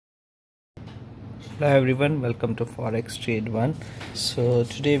Hello everyone, welcome to Forex Trade 1. So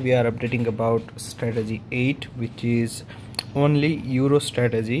today we are updating about strategy 8, which is only Euro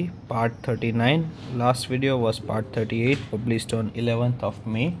strategy part 39. Last video was part 38, published on 11th of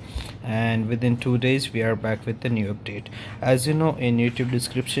May, and within 2 days we are back with the new update. As you know, in YouTube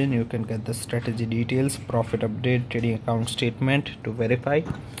description you can get the strategy details, profit update, trading account statement to verify.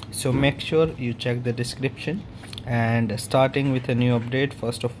 So make sure you check the description. And starting with a new update,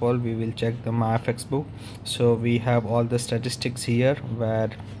 first of all we will check the FXBook. So we have all the statistics here,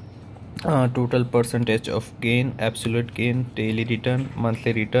 where total percentage of gain, absolute gain, daily return,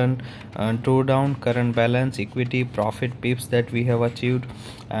 monthly return, drawdown, current balance, equity, profit, pips that we have achieved,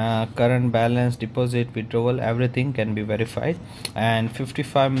 current balance, deposit, withdrawal, everything can be verified, and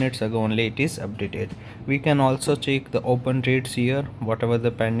 55 minutes ago only it is updated. We can also check the open trades here, whatever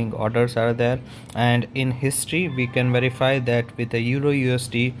the pending orders are there, and in history we can verify that with the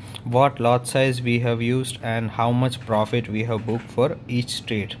EURUSD what lot size we have used and how much profit we have booked for each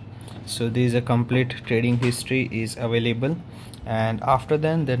trade. So this is a complete trading history is available. And after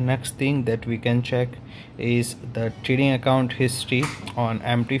then, the next thing that we can check is the trading account history on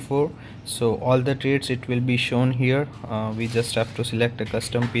MT4. So all the trades it will be shown here. We just have to select a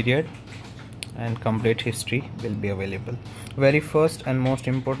custom period and complete history will be available. Very first and most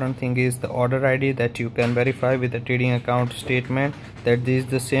important thing is the order ID that you can verify with the trading account statement that this is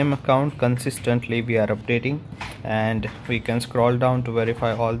the same account consistently we are updating, and we can scroll down to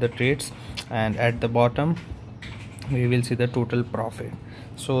verify all the trades, and at the bottom we will see the total profit.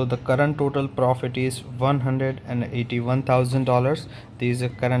 So the current total profit is $181,000. This is a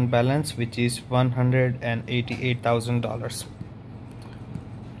current balance which is $188,000.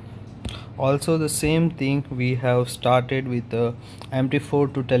 Also the same thing we have started with the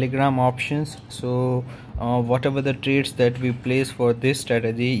MT4 to Telegram options. So whatever the trades that we place for this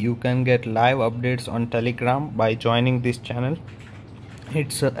strategy, you can get live updates on Telegram by joining this channel.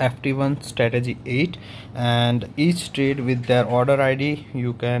 It's a FT1 strategy 8, and each trade with their order ID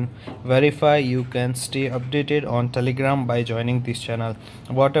you can verify. You can stay updated on Telegram by joining this channel.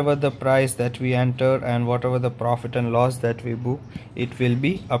 Whatever the price that we enter and whatever the profit and loss that we book, it will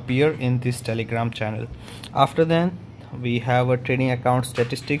be appear in this Telegram channel. After then we have a trading account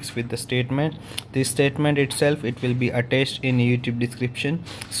statistics with the statement. This statement itself it will be attached in YouTube description,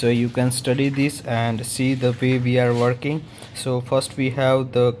 so you can study this and see the way we are working. So first we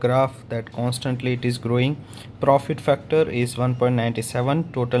have the graph that constantly it is growing. Profit factor is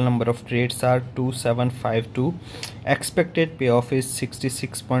 1.97, total number of trades are 2752, expected payoff is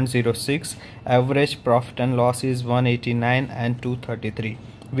 66.06, average profit and loss is 189 and 233,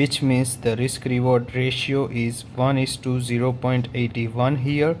 which means the risk reward ratio is 1:0.81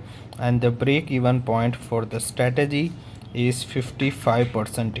 here, and the break even point for the strategy is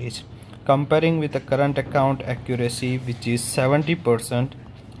 55%. Comparing with the current account accuracy, which is 70%,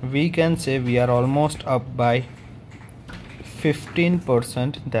 we can say we are almost up by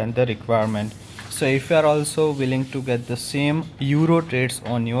 15% than the requirement. So if you are also willing to get the same euro trades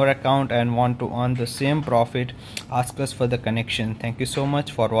on your account and want to earn the same profit, ask us for the connection. Thank you so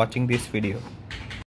much for watching this video.